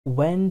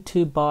When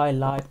to buy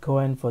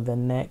Litecoin for the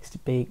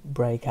next big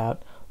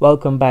breakout.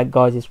 Welcome back,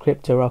 guys. It's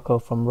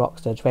cryptorocko from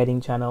Rockstar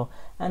Trading Channel,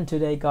 and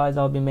today, guys,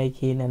 I'll be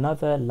making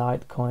another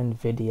Litecoin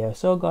video.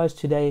 So guys,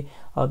 today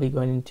I'll be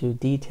going into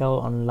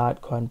detail on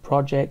Litecoin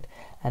project,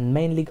 and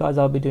mainly, guys,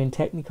 I'll be doing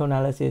technical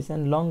analysis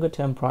and longer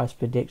term price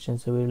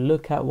predictions. So we'll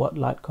look at what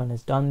Litecoin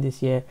has done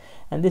this year,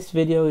 and this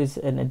video is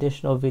an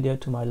additional video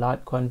to my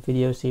Litecoin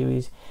video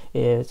series.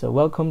 So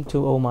welcome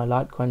to all my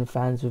Litecoin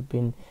fans who've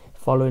been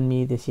following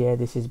me this year.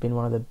 This has been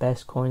one of the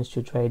best coins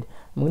to trade.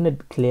 I'm going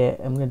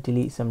to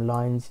delete some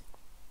lines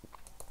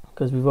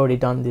because we've already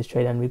done this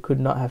trade and we could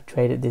not have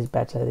traded this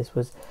better. This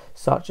was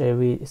such a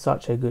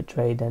good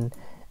trade,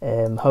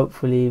 and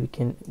hopefully we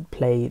can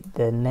play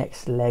the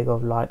next leg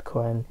of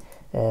Litecoin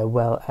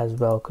well,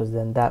 because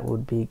then that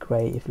would be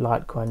great if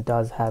Litecoin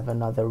does have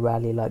another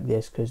rally like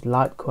this, because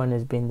Litecoin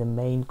has been the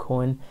main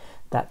coin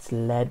that's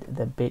led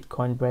the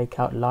Bitcoin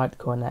breakout.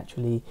 Litecoin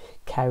actually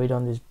carried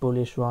on this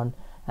bullish run,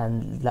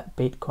 and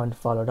Bitcoin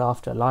followed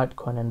after.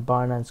 Litecoin and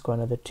Binance Coin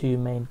are the two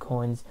main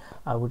coins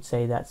I would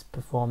say that's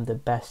performed the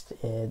best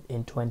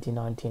in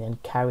 2019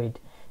 and carried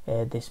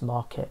this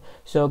market.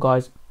 So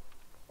guys,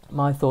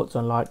 my thoughts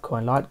on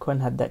Litecoin.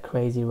 Litecoin had that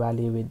crazy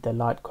rally with the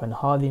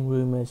Litecoin halving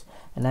rumors,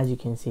 and as you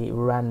can see, it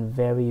ran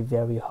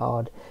very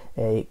hard.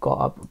 It got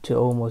up to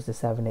almost the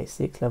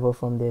 786 level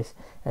from this,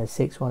 and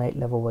 618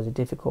 level was a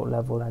difficult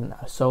level, and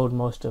I sold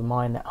most of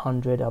mine at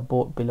 100. I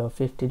bought below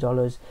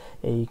 $50.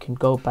 You can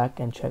go back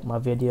and check my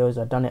videos.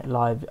 I've done it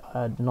live,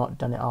 I've not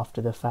done it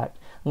after the fact.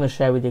 I'm going to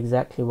share with you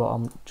exactly what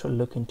I'm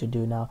looking to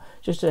do now.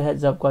 Just a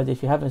heads up, guys,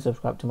 if you haven't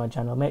subscribed to my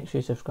channel, make sure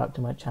you subscribe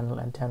to my channel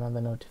and turn on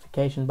the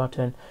notification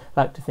button.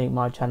 I like to think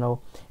my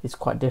channel is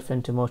quite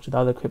different to most of the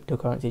other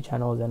cryptocurrency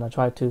channels, and I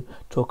try to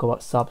talk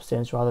about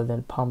substance rather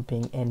than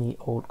pumping any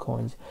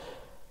altcoins.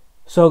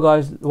 So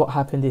guys, what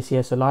happened this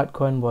year? So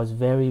Litecoin was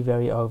very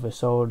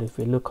oversold. If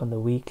we look on the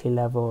weekly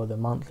level or the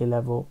monthly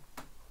level,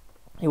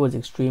 it was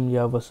extremely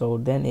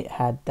oversold. Then it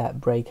had that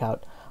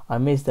breakout. I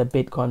missed the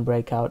Bitcoin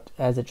breakout.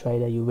 As a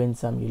trader, you win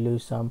some, you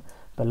lose some,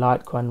 but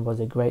Litecoin was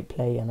a great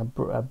play, and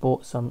I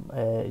bought some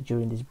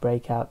during this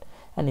breakout,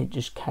 and it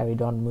just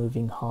carried on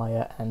moving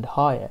higher and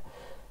higher.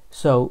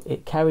 So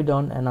it carried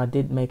on, and I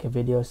did make a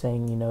video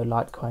saying,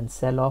 Litecoin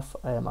sell off.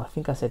 I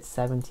think I said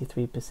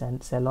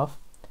 73% sell off.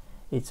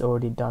 It's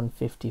already done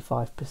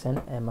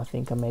 55%. I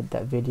think I made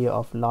that video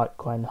of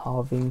Litecoin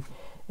halving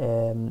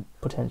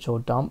potential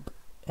dump,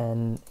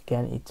 and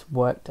again, it's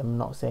worked. I'm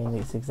not saying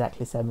it's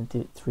exactly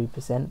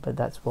 73%, but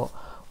that's what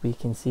we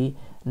can see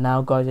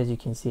now, guys. As you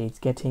can see, it's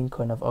getting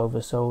kind of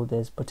oversold.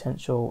 There's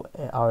potential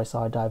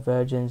RSI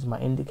divergence. My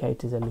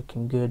indicators are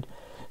looking good,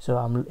 so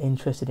I'm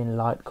interested in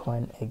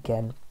Litecoin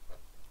again.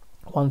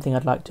 One thing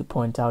I'd like to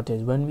point out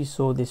is when we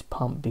saw this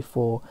pump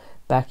before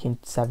back in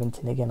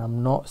 17, again,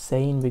 I'm not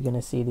saying we're going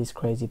to see this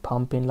crazy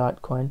pump in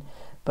Litecoin,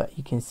 but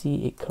you can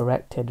see it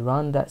corrected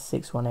around that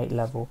 618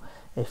 level.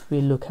 If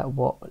we look at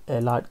what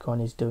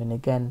Litecoin is doing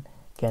again,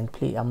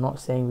 please, I'm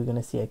not saying we're going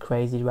to see a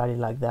crazy rally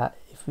like that.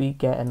 If we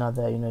get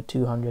another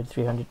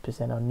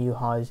 200-300% on new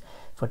highs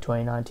for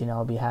 2019,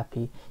 I'll be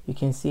happy. You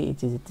can see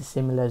it is at a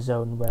similar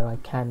zone where I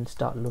can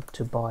start look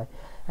to buy.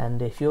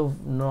 And if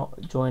you've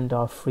not joined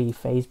our free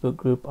Facebook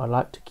group, I'd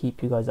like to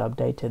keep you guys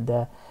updated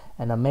there.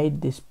 And I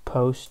made this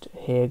post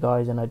here,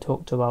 guys, and I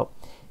talked about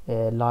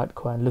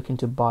Litecoin, looking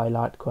to buy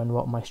Litecoin,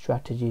 what my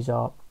strategies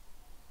are,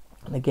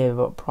 and I gave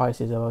up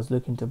prices. I was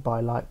looking to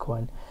buy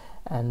Litecoin,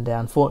 and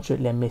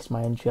unfortunately I missed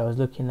my entry. I was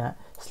looking at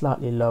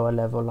slightly lower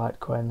level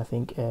Litecoin. I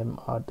think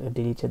I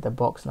deleted the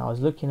box, and I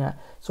was looking at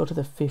sort of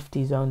the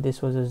 50 zone.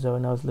 This was a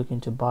zone I was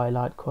looking to buy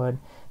Litecoin,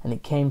 and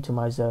it came to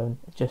my zone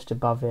just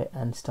above it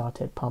and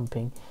started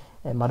pumping.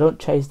 I don't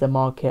chase the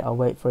market, I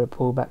wait for a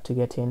pullback to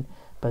get in,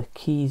 but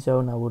key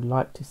zone I would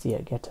like to see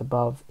it get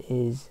above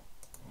is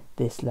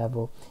this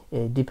level.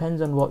 It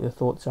depends on what your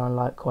thoughts are on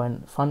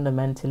Litecoin.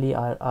 Fundamentally,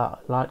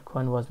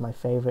 Litecoin was my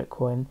favorite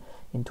coin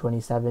in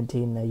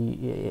 2017.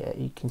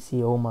 You can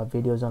see all my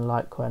videos on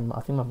Litecoin.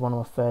 I think one of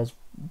my first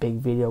big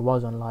video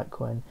was on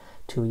Litecoin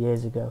 2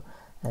 years ago.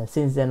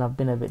 Since then, I've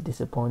been a bit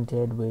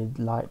disappointed with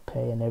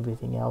LitePay and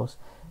everything else.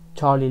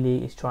 Charlie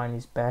Lee is trying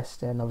his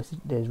best, and obviously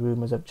there's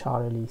rumors of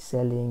Charlie Lee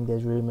selling.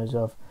 There's rumors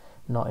of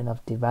not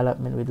enough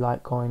development with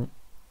Litecoin.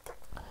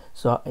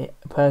 So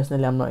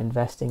personally, I'm not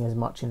investing as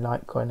much in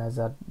Litecoin as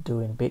I do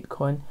in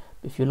Bitcoin.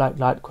 If you like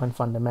Litecoin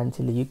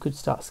fundamentally, you could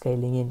start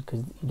scaling in, because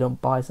you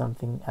don't buy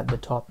something at the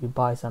top, you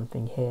buy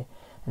something here.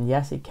 And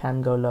yes, it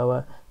can go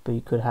lower, but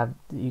you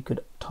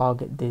could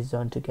target this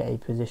zone to get a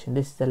position.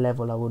 This is the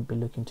level I would be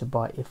looking to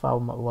buy if I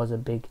was a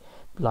big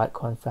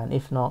Litecoin fan.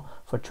 If not,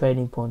 for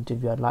trading point of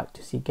view, I'd like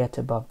to see get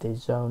above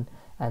this zone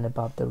and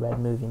above the red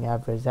moving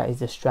average. That is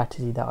the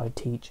strategy that I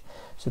teach.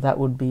 So that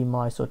would be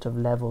my sort of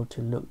level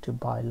to look to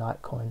buy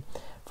Litecoin.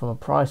 From a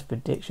price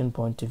prediction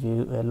point of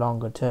view,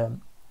 longer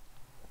term,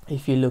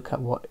 if you look at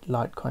what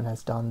Litecoin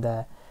has done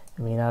there,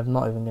 I mean, I'm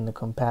not even going to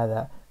compare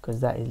that, because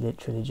that is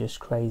literally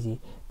just crazy.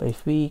 But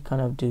if we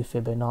kind of do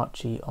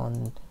Fibonacci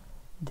on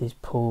this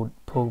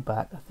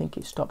pullback, I think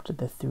it stopped at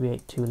the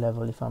 382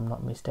 level if I'm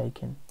not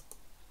mistaken.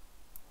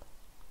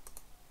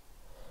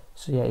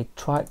 So yeah, it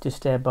tried to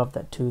stay above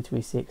that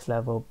 236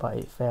 level, but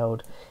it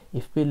failed.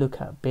 If we look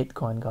at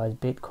Bitcoin, guys,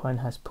 Bitcoin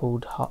has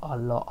pulled a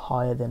lot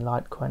higher than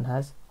Litecoin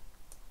has.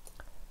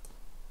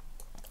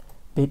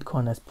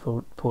 Bitcoin has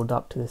pulled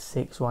up to the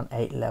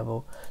 618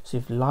 level. So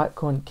if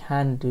Litecoin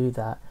can do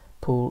that,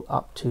 pull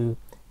up to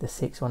the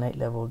 618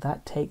 level,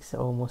 that takes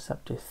it almost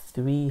up to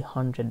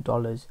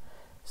 $300.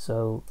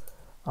 So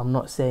I'm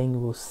not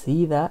saying we'll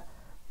see that,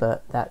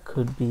 but that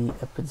could be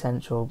a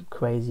potential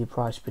crazy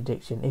price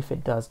prediction if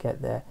it does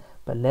get there.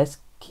 But let's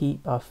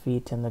keep our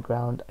feet in the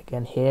ground.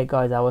 Again, here,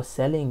 guys, I was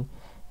selling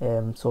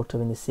sort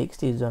of in the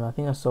 60s zone. I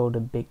think I sold a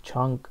big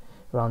chunk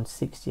around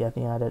 60. I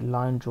think I had a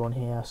line drawn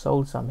here. I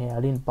sold some here. I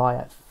didn't buy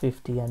at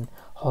 50 and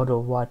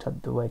hodl right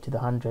up the way to the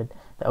 100.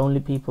 The only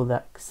people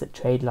that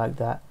trade like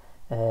that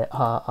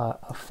are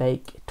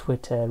fake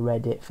Twitter,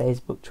 Reddit,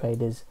 Facebook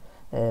traders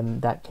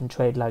that can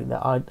trade like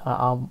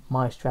that.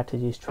 My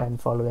strategy is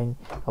trend following.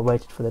 I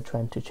waited for the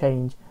trend to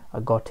change. I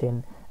got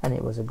in, and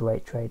it was a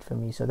great trade for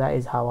me. So that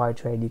is how I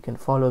trade. You can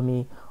follow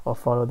me or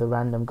follow the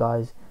random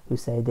guys who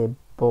say they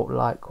bought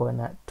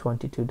Litecoin at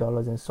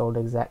 $22 and sold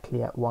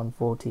exactly at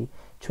 140.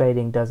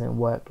 Trading doesn't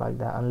work like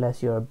that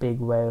unless you're a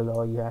big whale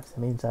or you have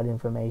some inside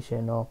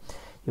information or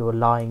you're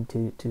lying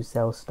to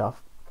sell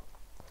stuff.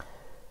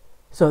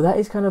 So that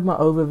is kind of my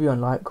overview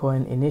on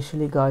Litecoin.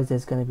 Initially, guys,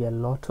 there's going to be a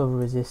lot of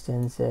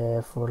resistance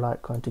for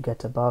Litecoin to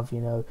get above,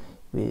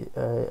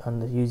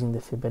 using the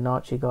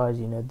Fibonacci, guys.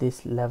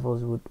 This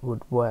levels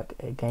would work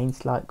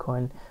against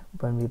Litecoin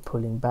when we're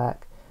pulling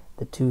back.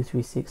 The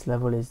 236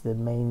 level is the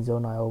main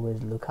zone I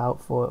always look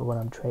out for when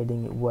I'm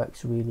trading. It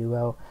works really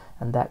well,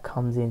 and that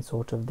comes in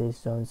sort of this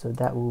zone. So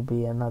that will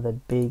be another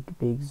big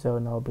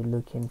zone I'll be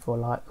looking for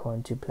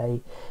Litecoin to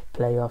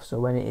play off. So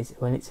when it's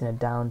in a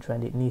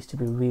downtrend, it needs to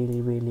be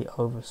really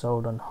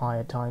oversold on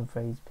higher time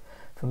frames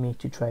for me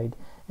to trade.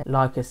 And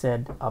like I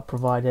said, I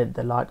provided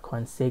the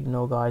Litecoin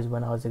signal, guys,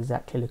 when I was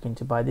exactly looking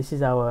to buy. This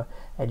is our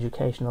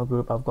educational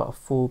group. I've got a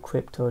full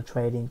crypto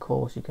trading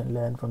course. You can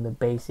learn from the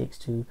basics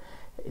to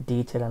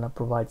detail, and I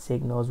provide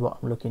signals, what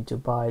I'm looking to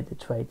buy, the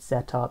trade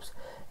setups,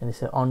 and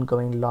it's an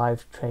ongoing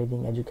live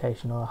trading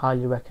educational. I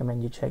highly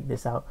recommend you check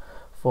this out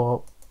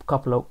for a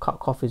couple of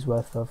coffees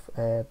worth of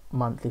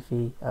monthly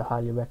fee. I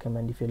highly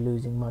recommend if you're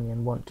losing money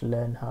and want to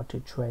learn how to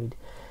trade.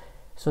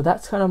 So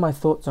that's kind of my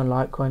thoughts on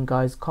Litecoin,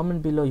 guys.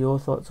 Comment below your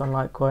thoughts on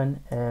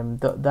Litecoin.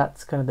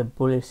 That's kind of the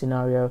bullish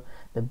scenario.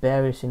 The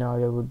bearish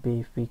scenario would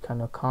be if we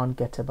kind of can't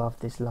get above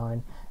this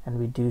line and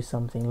we do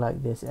something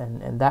like this,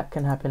 and that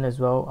can happen as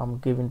well. I'm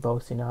giving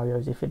both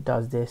scenarios. If it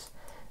does this,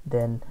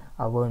 then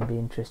I won't be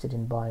interested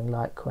in buying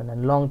Litecoin.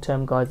 And long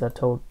term, guys, I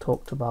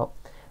talked about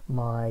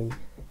my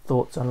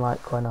thoughts on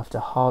Litecoin after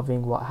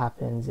halving, what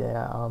happens.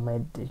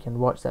 You can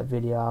watch that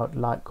video out.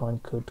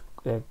 Litecoin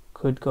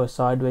could go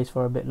sideways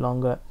for a bit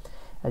longer.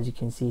 As you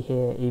can see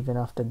here, even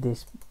after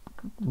this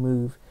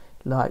move,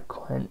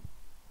 Litecoin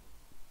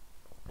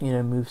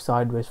move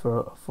sideways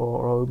for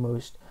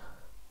almost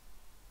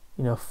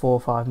 4 or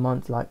 5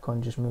 months.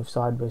 Litecoin just moved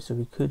sideways, so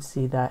we could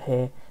see that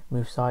here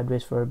move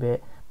sideways for a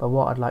bit. But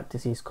what I'd like to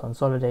see is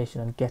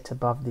consolidation and get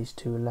above these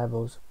two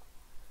levels,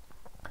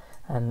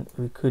 and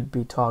we could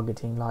be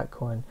targeting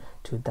Litecoin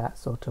to that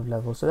sort of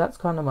level. So that's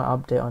kind of my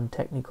update on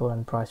technical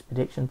and price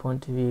prediction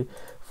point of view.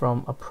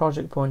 From a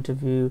project point of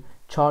view,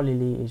 Charlie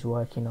Lee is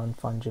working on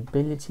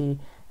fungibility,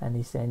 and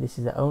he's saying this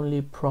is the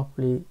only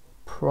property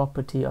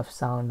of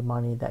sound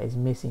money that is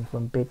missing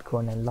from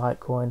Bitcoin and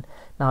Litecoin.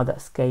 Now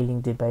that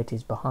scaling debate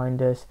is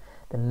behind us,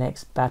 the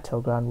next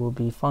battleground will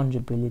be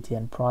fungibility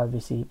and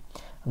privacy.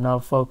 I'm now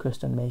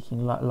focused on making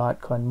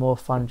Litecoin more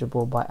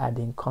fungible by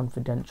adding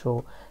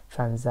confidential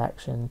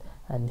transaction,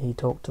 and he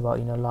talked about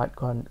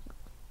Litecoin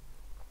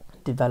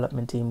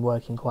development team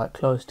working quite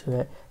close to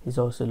it. He's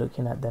also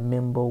looking at the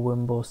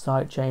Wimble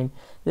sidechain.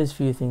 There's a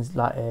few things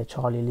like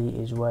Charlie Lee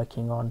is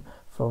working on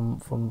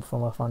from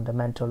a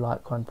fundamental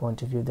Litecoin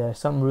point of view. There are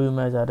some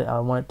rumors. I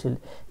wanted to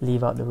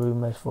leave out the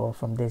rumors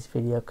from this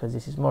video because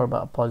this is more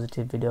about a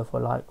positive video for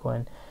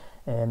Litecoin.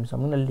 So I'm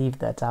going to leave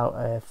that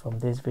out from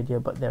this video,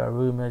 but there are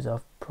rumors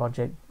of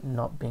project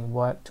not being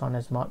worked on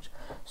as much,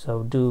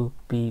 so do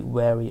be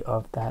wary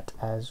of that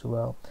as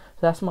well.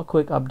 So that's my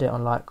quick update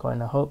on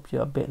Litecoin. I hope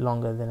you're a bit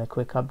longer than a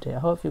quick update. I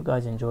hope you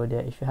guys enjoyed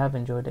it. If you have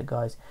enjoyed it,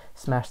 guys,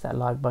 smash that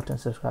like button,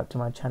 subscribe to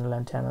my channel,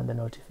 and turn on the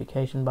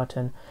notification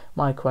button.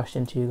 My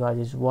question to you guys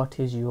is, what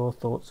is your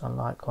thoughts on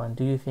Litecoin?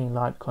 Do you think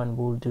Litecoin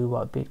will do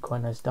what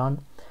Bitcoin has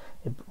done?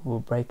 It will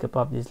break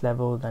above this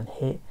level and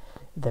hit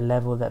the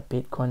level that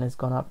Bitcoin has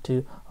gone up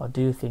to, or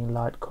do you think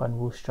Litecoin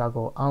will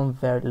struggle? I'm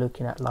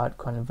looking at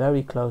Litecoin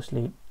very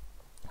closely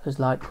because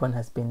Litecoin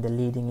has been the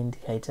leading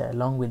indicator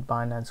along with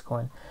Binance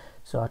Coin.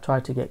 So I try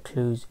to get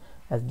clues.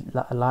 As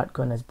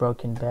Litecoin has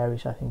broken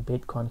bearish, I think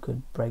Bitcoin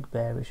could break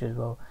bearish as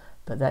well.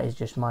 But that is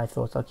just my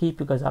thoughts. I'll keep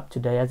you guys up to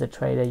date. As a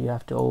trader, you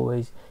have to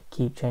always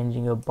keep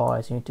changing your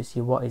bias. You need to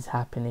see what is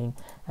happening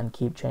and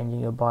keep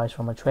changing your bias.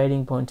 From a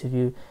trading point of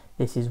view,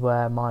 this is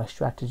where my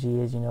strategy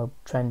is,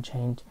 trend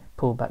change,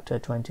 pull back to a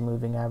 20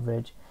 moving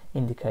average,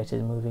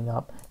 indicators moving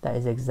up. That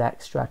is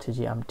exact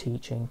strategy I'm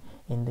teaching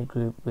in the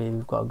group.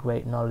 We've got a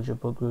great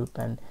knowledgeable group,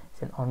 and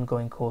it's an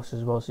ongoing course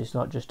as well, so it's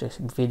not just a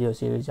video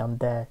series. I'm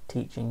there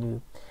teaching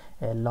you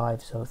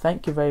live. So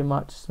thank you very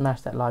much.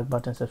 Smash that like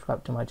button,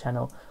 subscribe to my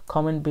channel,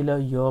 comment below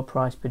your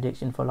price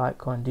prediction for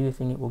Litecoin. Do you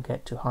think it will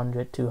get to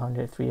 100,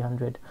 200,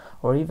 300,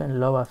 or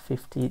even lower,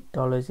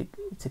 $50?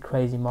 It's a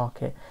crazy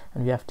market,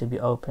 and we have to be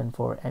open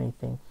for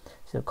anything.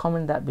 So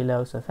comment that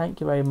below. So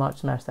thank you very much.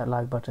 Smash that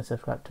like button,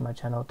 subscribe to my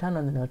channel, turn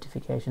on the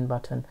notification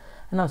button,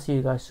 and I'll see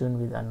you guys soon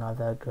with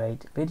another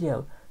great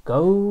video.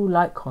 Go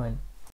Litecoin.